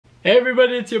Hey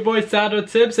everybody, it's your boy Sato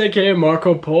Tips aka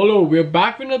Marco Polo. We're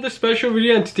back with another special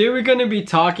video, and today we're going to be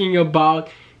talking about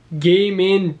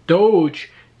Gamingdoge.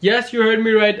 Yes, you heard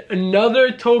me right,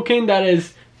 another token that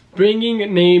is bringing a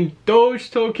name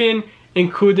Doge token,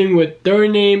 including with their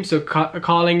name, so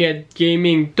calling it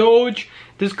Gamingdoge.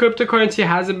 This cryptocurrency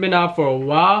hasn't been out for a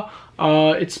while.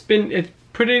 It's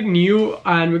pretty new,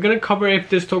 and we're gonna cover if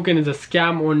this token is a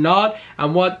scam or not,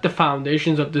 and what the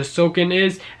foundations of this token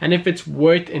is, and if it's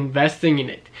worth investing in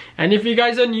it. And if you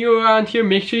guys are new around here,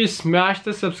 make sure you smash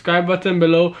the subscribe button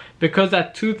below, because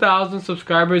at 2,000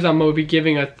 subscribers I'm gonna be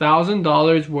giving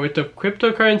 $1,000 worth of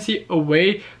cryptocurrency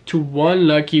away to one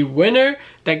lucky winner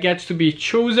that gets to be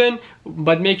chosen.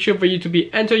 But make sure for you to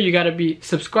be entered, you gotta be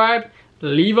subscribed,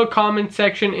 leave a comment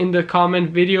section in the comment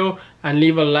video, and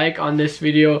leave a like on this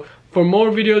video for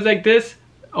more videos like this.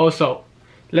 Also,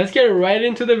 let's get right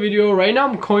into the video. Right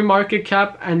now,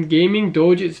 CoinMarketCap and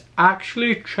Gamingdoge is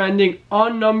actually trending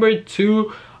on number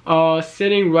 2,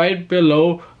 sitting right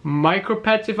below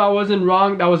MicroPets. If I wasn't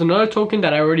wrong, that was another token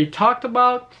that I already talked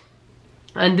about.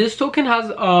 And this token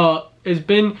has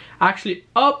been actually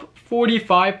up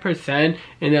 45%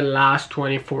 in the last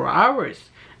 24 hours.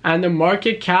 And the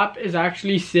market cap is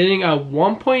actually sitting at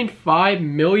 $1.5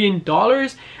 million.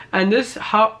 And this,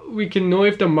 how we can know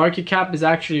if the market cap is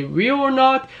actually real or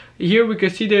not. Here we can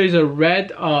see there is a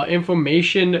red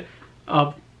information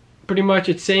of pretty much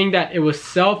it's saying that it was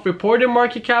self-reported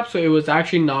market cap, so it was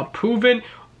actually not proven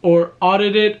or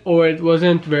audited, or it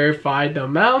wasn't verified the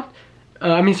amount.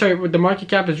 The market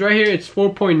cap is right here. It's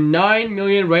 4.9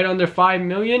 million, right under 5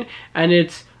 million, and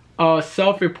it's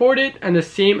self-reported, and the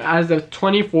same as the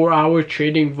 24-hour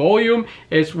trading volume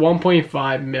is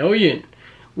 1.5 million.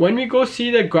 When we go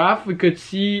see the graph, we could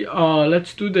see,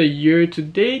 let's do the year to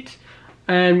date,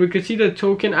 and we could see the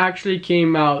token actually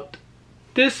came out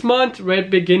this month, right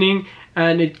beginning,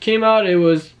 and it came out, it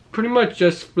was pretty much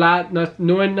just flat,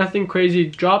 nothing crazy,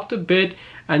 dropped a bit,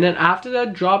 and then after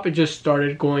that drop, it just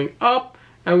started going up,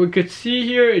 and we could see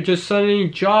here, it just suddenly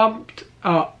jumped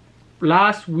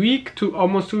last week to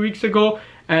almost 2 weeks ago,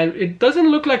 and it doesn't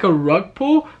look like a rug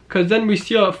pull, because then we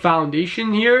see a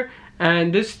foundation here.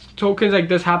 And this tokens like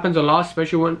this happens a lot,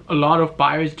 especially when a lot of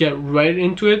buyers get right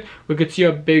into it. We could see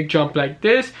a big jump like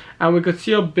this, and we could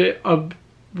see a bit of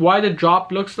why the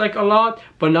drop looks like a lot,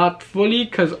 but not fully,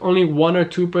 because only 1 or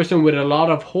 2% with a lot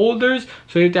of holders.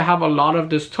 So you have to have a lot of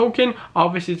this token.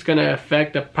 Obviously, it's gonna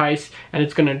affect the price and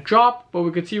it's gonna drop. But we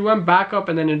could see it went back up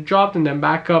and then it dropped and then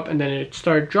back up and then it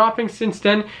started dropping. Since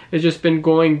then, it's just been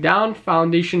going down.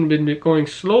 Foundation been going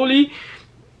slowly.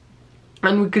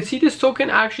 And we could see this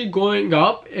token actually going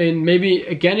up, and maybe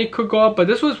again it could go up, but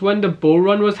this was when the bull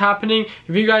run was happening.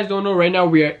 If you guys don't know, right now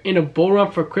we are in a bull run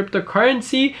for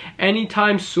cryptocurrency.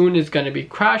 Anytime soon is going to be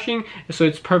crashing, so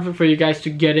it's perfect for you guys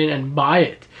to get in and buy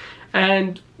it.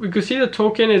 And we could see the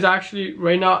token is actually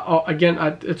right now again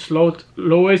at its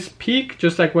lowest peak,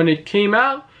 just like when it came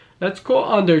out. Let's go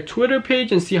on their Twitter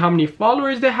page and see how many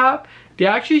followers they have. They're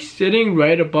actually sitting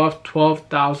right above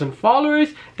 12,000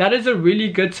 followers. That is a really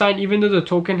good sign, even though the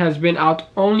token has been out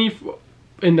only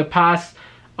in the past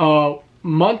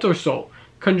month or so.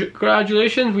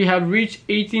 Congratulations, we have reached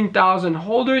 18,000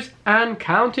 holders and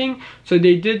counting. So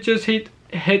they did just hit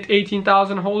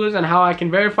 18,000 holders, and how I can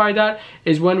verify that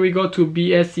is when we go to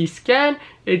BSC scan.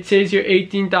 It says here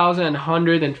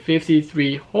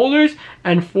 18,153 holders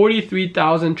and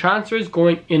 43,000 transfers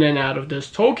going in and out of this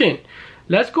token.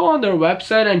 Let's go on their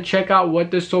website and check out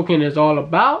what this token is all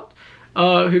about.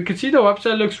 You can see the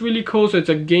website looks really cool. So it's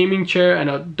a gaming chair and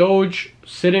a Doge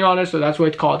sitting on it, so that's why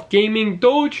it's called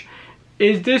Gamingdoge.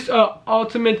 Is this a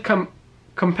ultimate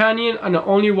companion and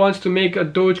only wants to make a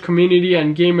Doge community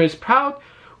and gamers proud?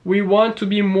 We want to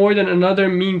be more than another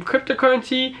meme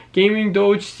cryptocurrency.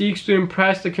 Gamingdoge seeks to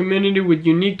impress the community with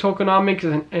unique tokenomics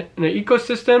and an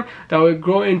ecosystem that will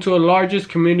grow into a largest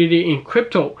community in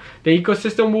crypto. The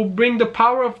ecosystem will bring the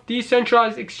power of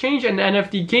decentralized exchange and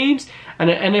NFT games and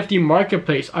an NFT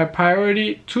marketplace. Our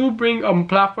priority to bring a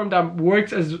platform that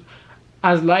works as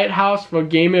lighthouse for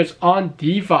gamers on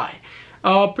DeFi.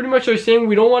 Pretty much they're saying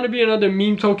we don't want to be another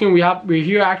meme token. We're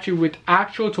here actually with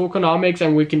actual tokenomics,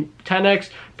 and we can 10x.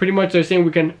 Pretty much they're saying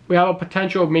we have a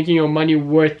potential of making your money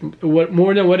worth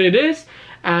more than what it is,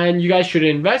 and you guys should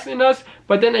invest in us.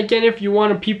 But then again, if you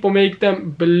want to people make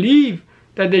them believe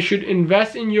that they should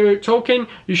invest in your token,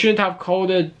 you shouldn't have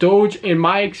called it Doge, in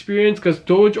my experience, because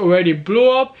Doge already blew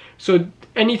up. So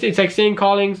anything, it's like saying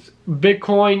calling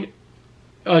Bitcoin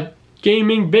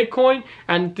gaming Bitcoin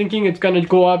and thinking it's gonna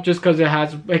go up just because it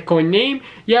has Bitcoin name.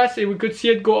 Yes, we could see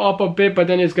it go up a bit, but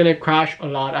then it's gonna crash a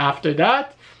lot after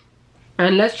that.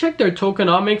 And let's check their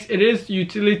tokenomics. It is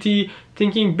utility,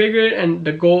 thinking bigger, and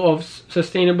the goal of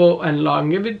sustainable and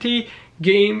longevity.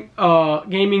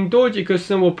 Gamingdoge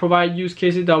ecosystem will provide use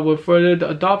cases that will further the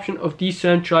adoption of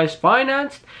decentralized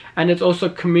finance, and it's also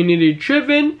community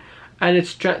driven, and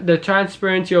it's the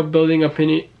transparency of building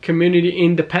a community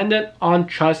independent on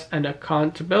trust and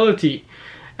accountability.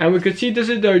 And we could see this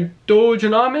is their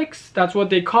Dogenomics, that's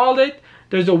what they called it.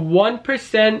 There's a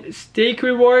 1% stake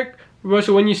reward.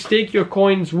 So when you stake your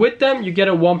coins with them, you get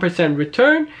a 1%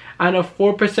 return, and a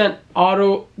 4%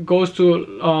 auto goes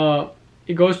to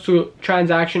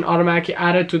transaction automatically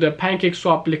added to the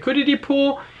PancakeSwap liquidity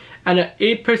pool, and an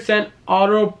 8%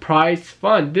 auto prize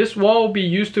fund. This wall will be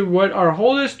used to reward our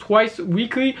holders twice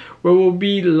weekly, where will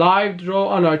be live draw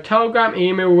on our Telegram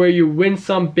email where you win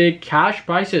some big cash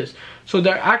prizes. So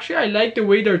they're actually, I like the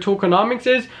way their tokenomics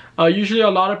is. Usually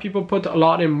a lot of people put a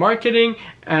lot in marketing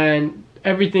and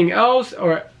everything else,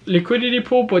 or liquidity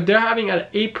pool, but they're having an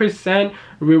 8%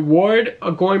 reward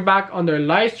going back on their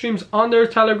live streams on their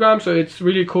Telegram. So it's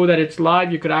really cool that it's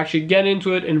live. You could actually get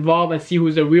into it, involve, and see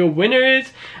who the real winner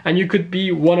is, and you could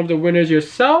be one of the winners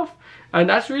yourself. And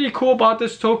that's really cool about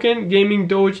this token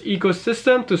Gamingdoge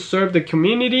ecosystem to serve the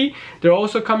community. They're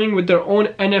also coming with their own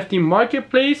NFT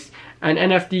marketplace and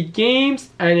NFT games,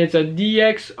 and it's a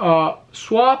DX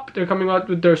swap. They're coming out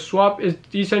with their swap is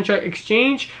decentralized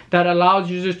exchange that allows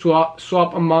users to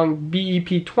swap among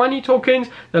BEP20 tokens,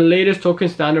 the latest token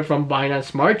standard from Binance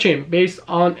Smart Chain, based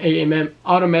on a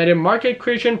automated market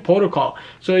creation protocol.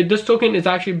 So this token is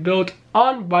actually built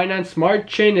on Binance Smart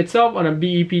Chain itself on a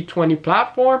BEP20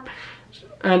 platform,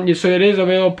 and so it is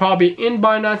available probably in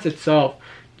Binance itself.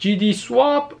 GD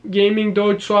Swap,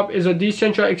 Gamingdoge Swap is a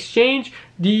decentralized exchange,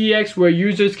 DEX, where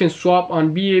users can swap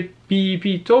on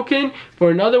BEP token. For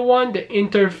another one, the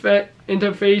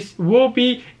interface will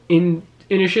be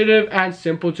intuitive and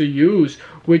simple to use,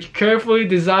 which carefully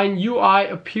designed UI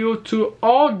appeal to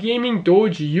all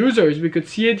Gamingdoge users. We could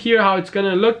see it here how it's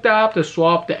gonna look, the app, the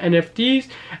swap, the NFTs,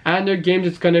 and their games.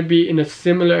 It's gonna be in a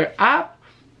similar app.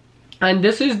 And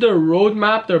this is their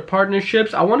roadmap, their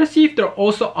partnerships. I want to see if they're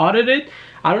also audited.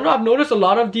 I don't know, I've noticed a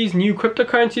lot of these new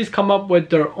cryptocurrencies come up with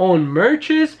their own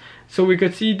merches. So we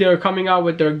could see they're coming out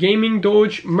with their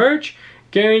Gamingdoge merch,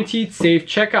 guaranteed safe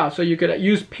checkout. So you could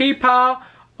use PayPal,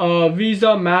 Visa,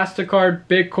 MasterCard,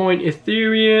 Bitcoin,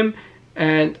 Ethereum,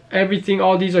 and everything.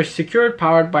 All these are secured,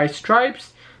 powered by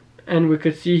Stripes. And we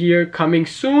could see here coming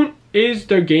soon is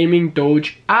their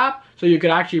Gamingdoge app. So you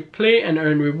could actually play and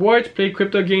earn rewards, play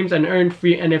crypto games and earn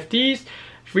free NFTs,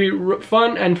 free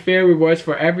fun and fair rewards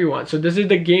for everyone. So this is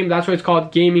the game, that's why it's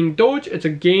called Gamingdoge. It's a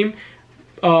gaming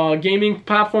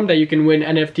platform that you can win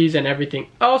NFTs and everything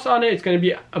else on it. It's going to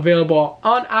be available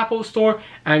on Apple Store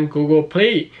and Google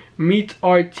Play. Meet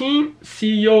our team,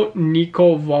 CEO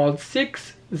Nico Waldzik,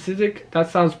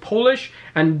 that sounds Polish,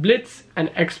 and Blitz and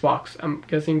Xbox. I'm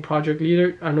guessing project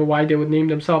leader. I don't know why they would name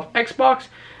themselves Xbox.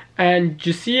 And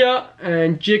Jisia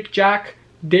and Jik Jack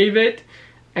David,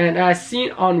 and as seen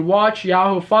on Watch,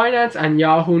 Yahoo Finance, and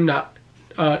Yahoo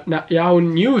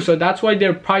News. So that's why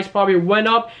their price probably went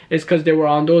up, is because they were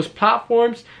on those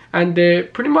platforms. And they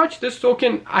pretty much, this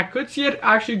token, I could see it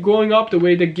actually going up the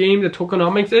way the game, the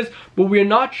tokenomics is, but we're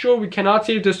not sure. We cannot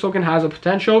say if this token has a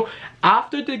potential.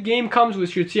 After the game comes, we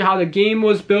should see how the game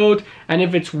was built and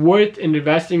if it's worth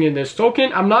investing in this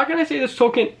token. I'm not gonna say this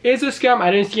token is a scam.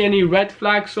 I didn't see any red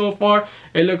flags so far.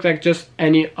 It looks like just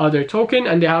any other token,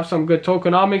 and they have some good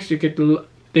tokenomics.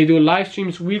 They do live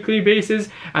streams weekly basis,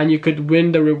 and you could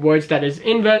win the rewards that is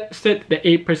invested, the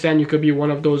 8%. You could be one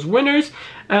of those winners,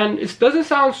 and it doesn't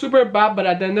sound super bad, but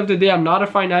at the end of the day, I'm not a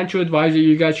financial advisor.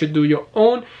 You guys should do your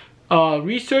own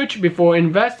research before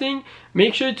investing.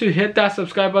 Make sure to hit that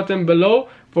subscribe button below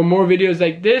for more videos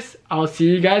like this. I'll see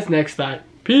you guys next time.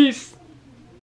 Peace.